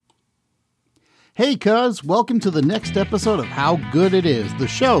Hey cuz, welcome to the next episode of How Good It Is, the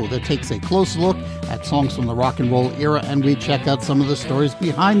show that takes a close look at songs from the rock and roll era and we check out some of the stories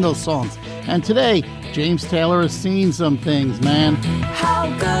behind those songs. And today, James Taylor has seen some things, man. How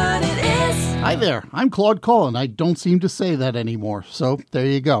good it is. Hi there, I'm Claude Cullen. I don't seem to say that anymore, so there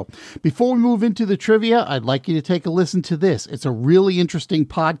you go. Before we move into the trivia, I'd like you to take a listen to this. It's a really interesting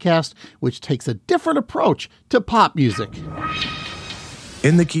podcast which takes a different approach to pop music.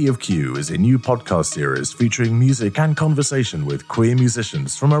 In the Key of Q is a new podcast series featuring music and conversation with queer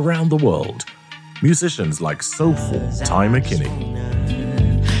musicians from around the world. Musicians like soulful Ty McKinney.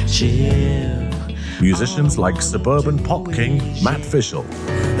 Musicians like suburban pop king Matt Fischel.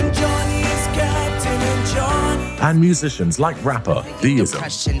 And musicians like rapper Deism.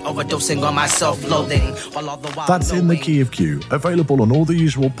 That's In the Key of Q, available on all the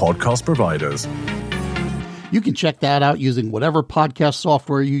usual podcast providers. You can check that out using whatever podcast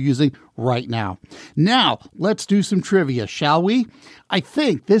software you're using right now. Now, let's do some trivia, shall we? I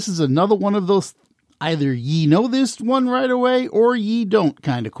think this is another one of those either ye know this one right away or ye don't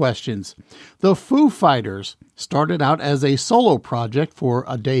kind of questions. The Foo Fighters started out as a solo project for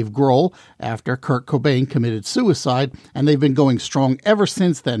Dave Grohl after Kurt Cobain committed suicide, and they've been going strong ever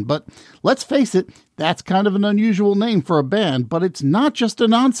since then. But let's face it, that's kind of an unusual name for a band, but it's not just a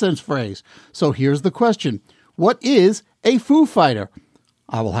nonsense phrase. So here's the question. What is a Foo Fighter?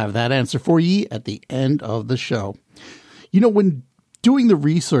 I will have that answer for ye at the end of the show. You know, when doing the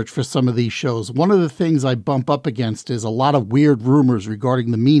research for some of these shows, one of the things I bump up against is a lot of weird rumors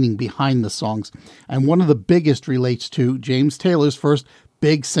regarding the meaning behind the songs. And one of the biggest relates to James Taylor's first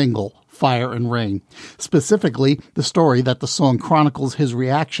big single, Fire and Rain. Specifically, the story that the song chronicles his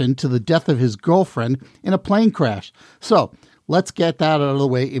reaction to the death of his girlfriend in a plane crash. So, let's get that out of the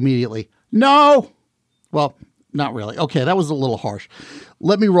way immediately. No! Well, not really. Okay, that was a little harsh.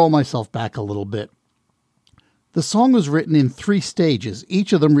 Let me roll myself back a little bit. The song was written in 3 stages,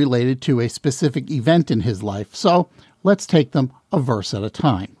 each of them related to a specific event in his life, so let's take them a verse at a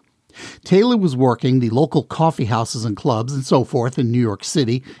time. Taylor was working the local coffee houses and clubs and so forth in New York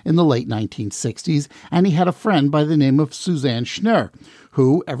City in the late 1960s, and he had a friend by the name of Suzanne Schnurr,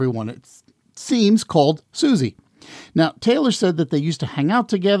 who everyone, it seems, called Susie. Now, Taylor said that they used to hang out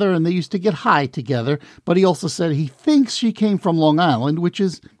together and they used to get high together, but he also said he thinks she came from Long Island, which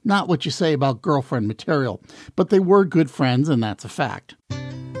is not what you say about girlfriend material. But they were good friends, and that's a fact.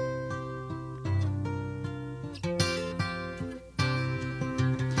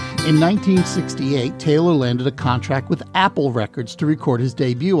 In 1968, Taylor landed a contract with Apple Records to record his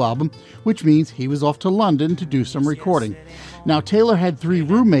debut album, which means he was off to London to do some recording. Now, Taylor had 3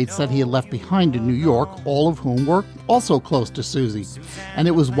 roommates that he had left behind in New York, all of whom were also close to Susie. And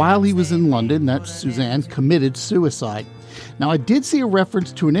it was while he was in London that Suzanne committed suicide. Now, I did see a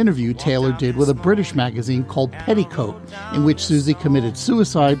reference to an interview Taylor did with a British magazine called Petticoat, in which Susie committed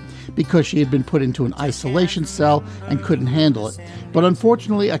suicide because she had been put into an isolation cell and couldn't handle it. But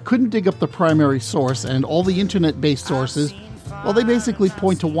unfortunately, I couldn't dig up the primary source, and all the internet-based sources, well, they basically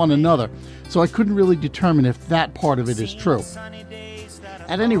point to one another, so I couldn't really determine if that part of it is true.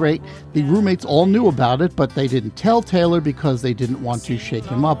 At any rate, the roommates all knew about it, but they didn't tell Taylor because they didn't want to shake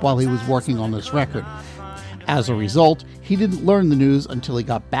him up while he was working on this record. As a result, he didn't learn the news until he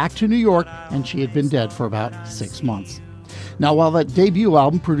got back to New York, and she had been dead for about 6 months. Now, while that debut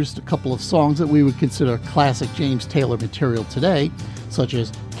album produced a couple of songs that we would consider classic James Taylor material today, such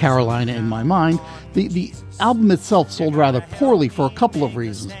as Carolina in My Mind, the album itself sold rather poorly for a couple of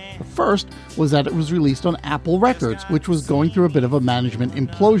reasons. The first was that it was released on Apple Records, which was going through a bit of a management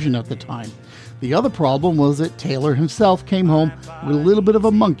implosion at the time. The other problem was that Taylor himself came home with a little bit of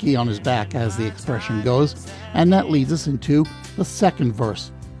a monkey on his back, as the expression goes, and that leads us into the second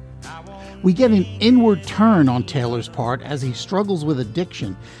verse. We get an inward turn on Taylor's part as he struggles with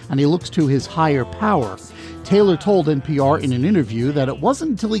addiction and he looks to his higher power. Taylor told NPR in an interview that it wasn't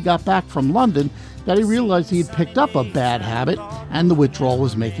until he got back from London that he realized he had picked up a bad habit and the withdrawal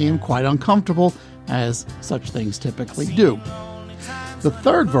was making him quite uncomfortable, as such things typically do. The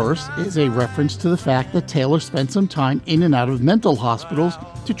third verse is a reference to the fact that Taylor spent some time in and out of mental hospitals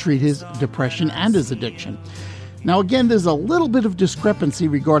to treat his depression and his addiction. Now again, there's a little bit of discrepancy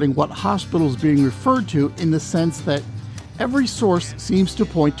regarding what hospital is being referred to, in the sense that every source seems to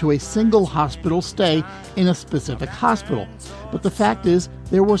point to a single hospital stay in a specific hospital. But the fact is,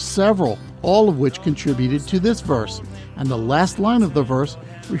 there were several, all of which contributed to this verse. And the last line of the verse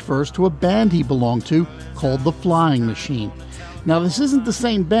refers to a band he belonged to called The Flying Machine. Now, this isn't the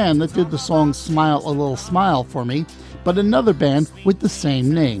same band that did the song Smile a Little Smile for me, but another band with the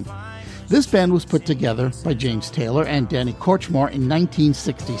same name. This band was put together by James Taylor and Danny Kortchmar in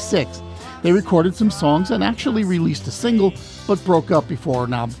 1966. They recorded some songs and actually released a single, but broke up before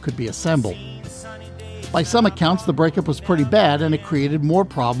an album could be assembled. By some accounts, the breakup was pretty bad and it created more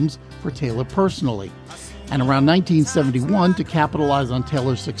problems for Taylor personally. And around 1971, to capitalize on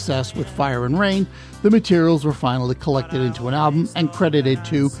Taylor's success with Fire and Rain, the materials were finally collected into an album and credited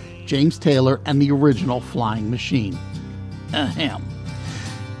to James Taylor and the original Flying Machine. Ahem.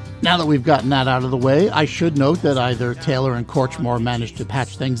 Now that we've gotten that out of the way, I should note that either Taylor and Kortchmar managed to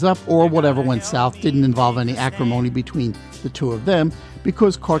patch things up, or whatever went south didn't involve any acrimony between the two of them,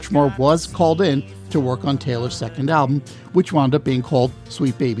 because Kortchmar was called in to work on Taylor's second album, which wound up being called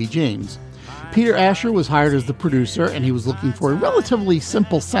Sweet Baby James. Peter Asher was hired as the producer, and he was looking for a relatively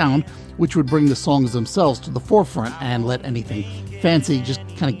simple sound which would bring the songs themselves to the forefront and let anything fancy just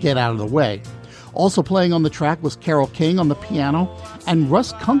kind of get out of the way. Also playing on the track was Carole King on the piano and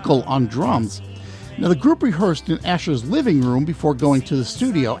Russ Kunkel on drums. Now, the group rehearsed in Asher's living room before going to the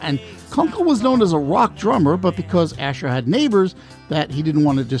studio, and Kunkel was known as a rock drummer, but because Asher had neighbors that he didn't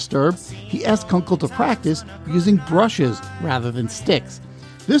want to disturb, he asked Kunkel to practice using brushes rather than sticks.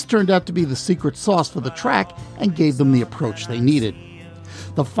 This turned out to be the secret sauce for the track and gave them the approach they needed.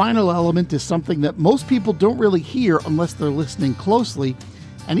 The final element is something that most people don't really hear unless they're listening closely,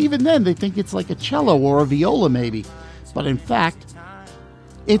 and even then they think it's like a cello or a viola maybe. But in fact,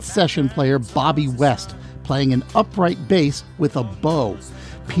 it's session player Bobby West playing an upright bass with a bow.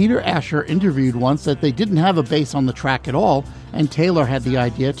 Peter Asher interviewed once that they didn't have a bass on the track at all, and Taylor had the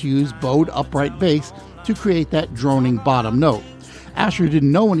idea to use bowed upright bass to create that droning bottom note. Asher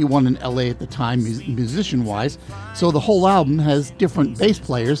didn't know anyone in LA at the time, musician-wise, so the whole album has different bass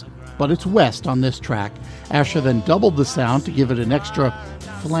players, but it's West on this track. Asher then doubled the sound to give it an extra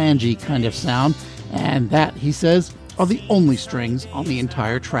flangey kind of sound, and that, he says, are the only strings on the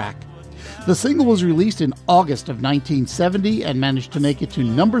entire track. The single was released in August of 1970 and managed to make it to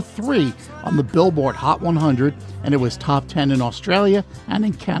number 3 on the Billboard Hot 100, and it was top 10 in Australia and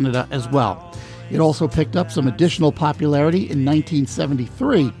in Canada as well. It also picked up some additional popularity in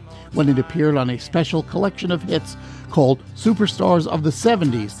 1973 when it appeared on a special collection of hits called Superstars of the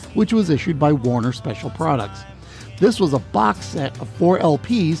 70s, which was issued by Warner Special Products. This was a box set of 4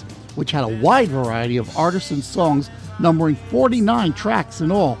 LPs, which had a wide variety of artists and songs, numbering 49 tracks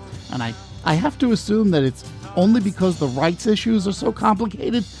in all. And I have to assume that it's only because the rights issues are so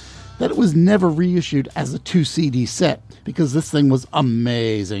complicated that it was never reissued as a 2-CD set, because this thing was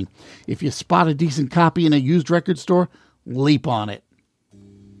amazing. If you spot a decent copy in a used record store, leap on it.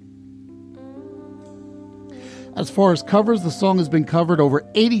 As far as covers, the song has been covered over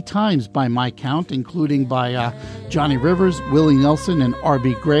 80 times by my count, including by Johnny Rivers, Willie Nelson, and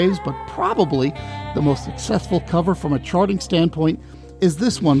R.B. Graves, but probably the most successful cover from a charting standpoint is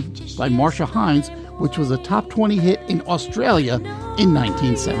this one by Marsha Hines, which was a top 20 hit in Australia in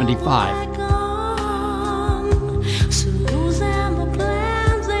 1975.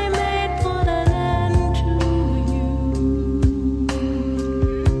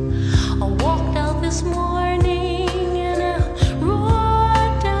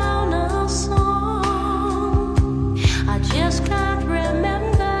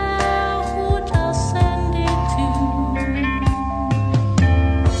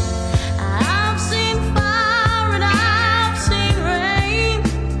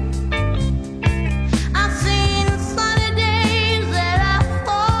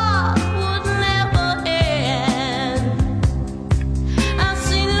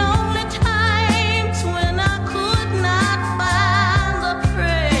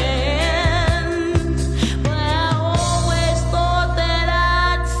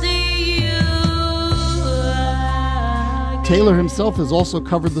 Taylor himself has also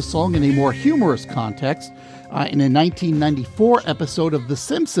covered the song in a more humorous context. In a 1994 episode of The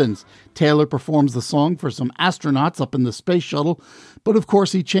Simpsons, Taylor performs the song for some astronauts up in the space shuttle, but of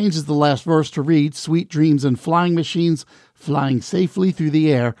course he changes the last verse to read, "Sweet dreams and flying machines, flying safely through the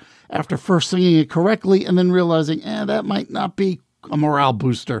air," after first singing it correctly and then realizing, that might not be a morale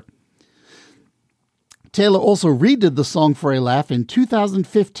booster. Taylor also redid the song for a laugh in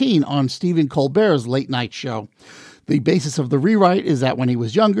 2015 on Stephen Colbert's late night show. The basis of the rewrite is that when he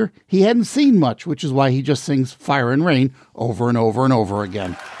was younger, he hadn't seen much, which is why he just sings Fire and Rain over and over and over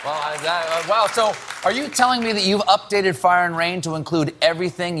again. Wow, so are you telling me that you've updated Fire and Rain to include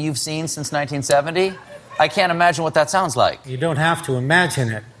everything you've seen since 1970? I can't imagine what that sounds like. You don't have to imagine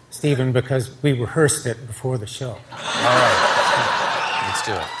it, Stephen, because we rehearsed it before the show. All right. Let's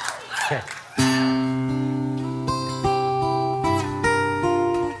do it. Okay.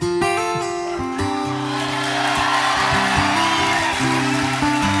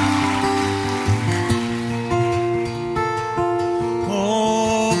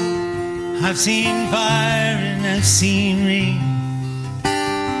 I've seen fire and I've seen rain.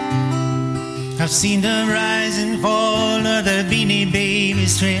 I've seen the rise and fall of the Beanie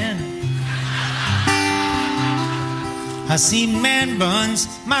Babies trend. I've seen man buns,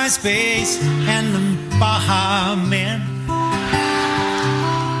 MySpace, and the Baha Men.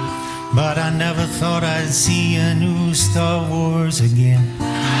 But I never thought I'd see a new Star Wars again.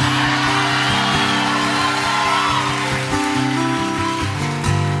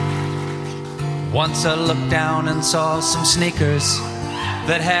 Once I looked down and saw some sneakers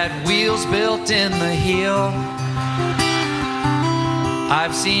that had wheels built in the heel.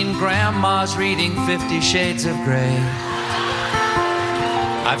 I've seen grandmas reading 50 Shades of Grey.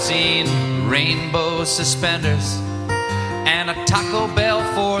 I've seen rainbow suspenders and a Taco Bell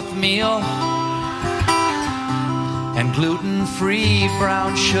fourth meal, and gluten-free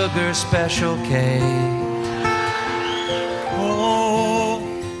brown sugar Special K. Oh,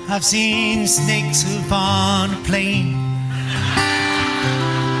 I've seen snakes upon a plane.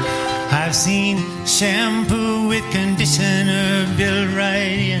 I've seen shampoo with conditioner built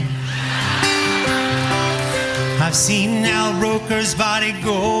right in. I've seen Al Roker's body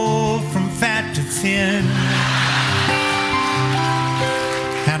go from fat to thin.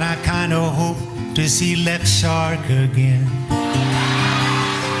 And I kind of hope to see Left Shark again.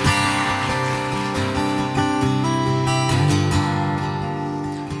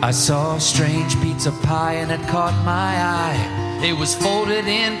 I saw a strange pizza pie and it caught my eye. It was folded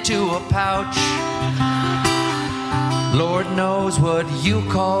into a pouch. Lord knows what you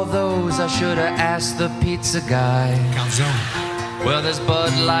call those. I should have asked the pizza guy. Calzone. Well, there's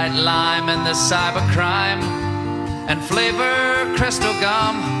Bud Light Lime and there's Cybercrime and Flavor Crystal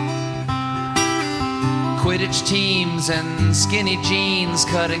Gum. Quidditch teams and skinny jeans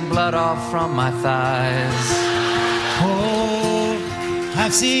cutting blood off from my thighs. Oh,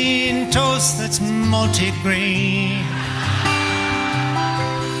 I've seen toast that's multigrain.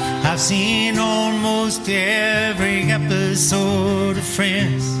 I've seen almost every episode of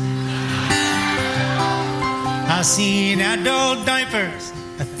Friends. I've seen adult diapers,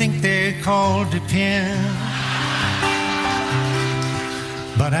 I think they're called Depend.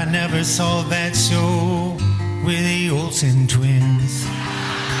 But I never saw that show with the Olsen twins.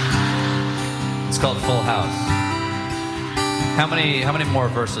 It's called Full House. How many more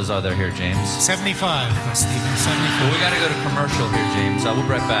verses are there here, James? 75, Stephen, 74. Well, we got to go to commercial here, James. We'll be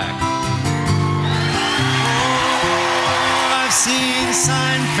right back. Oh, I've seen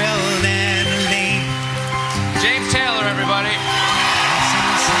Seinfeld and Elaine. James Taylor, everybody. I've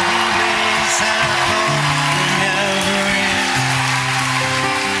seen some days that I thought would never end.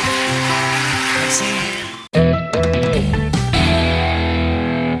 I've seen.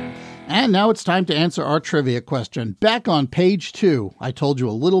 And now it's time to answer our trivia question. Back on page 2, I told you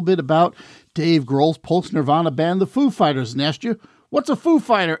a little bit about Dave Grohl's post-Nirvana band, the Foo Fighters, and asked you, what's a Foo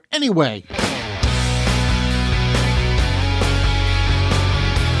Fighter anyway?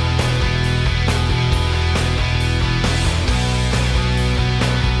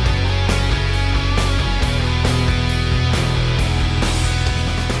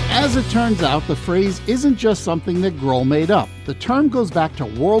 As it turns out, the phrase isn't just something that Grohl made up. The term goes back to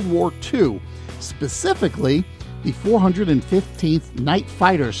World War II, specifically the 415th Night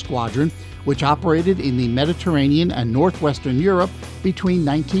Fighter Squadron, which operated in the Mediterranean and northwestern Europe between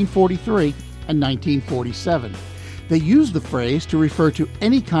 1943 and 1947. They used the phrase to refer to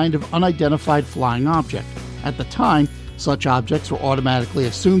any kind of unidentified flying object. At the time, such objects were automatically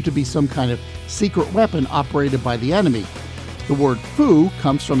assumed to be some kind of secret weapon operated by the enemy. The word foo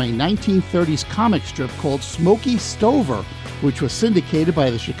comes from a 1930s comic strip called Smokey Stover, which was syndicated by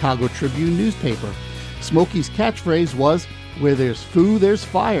the Chicago Tribune newspaper. Smokey's catchphrase was, "Where there's foo, there's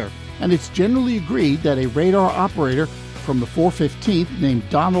fire," and it's generally agreed that a radar operator from the 415th named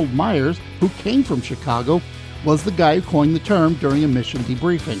Donald Myers, who came from Chicago, was the guy who coined the term during a mission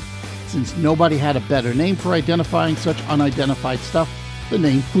debriefing. Since nobody had a better name for identifying such unidentified stuff, the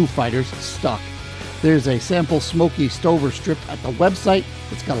name Foo Fighters stuck. There's a sample Smokey Stover strip at the website.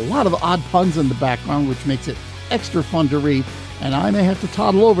 It's got a lot of odd puns in the background, which makes it extra fun to read, and I may have to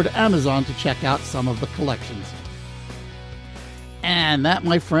toddle over to Amazon to check out some of the collections. And that,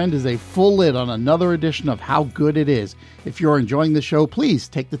 my friend, is a full lid on another edition of How Good It Is. If you're enjoying the show, please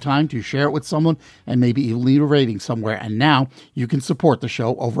take the time to share it with someone and maybe even leave a rating somewhere. And now you can support the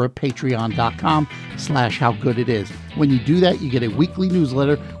show over at patreon.com/howgooditis. When you do that, you get a weekly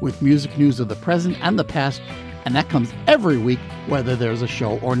newsletter with music news of the present and the past, and that comes every week, whether there's a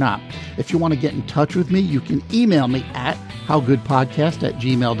show or not. If you want to get in touch with me, you can email me at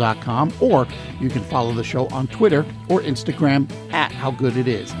howgoodpodcast@gmail.com, or you can follow the show on Twitter or Instagram at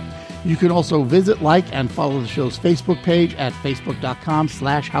howgooditis. You can also visit, like, and follow the show's Facebook page at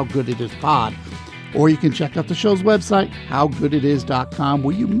facebook.com/howgooditispod. Or you can check out the show's website, howgooditis.com,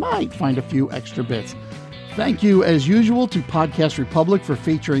 where you might find a few extra bits. Thank you, as usual, to Podcast Republic for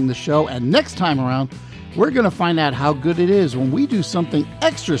featuring the show. And next time around, we're going to find out how good it is when we do something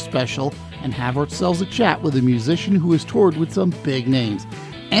extra special and have ourselves a chat with a musician who has toured with some big names.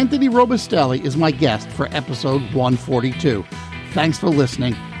 Anthony Robustelli is my guest for episode 142. Thanks for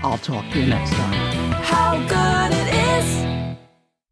listening. I'll talk to you next time. How good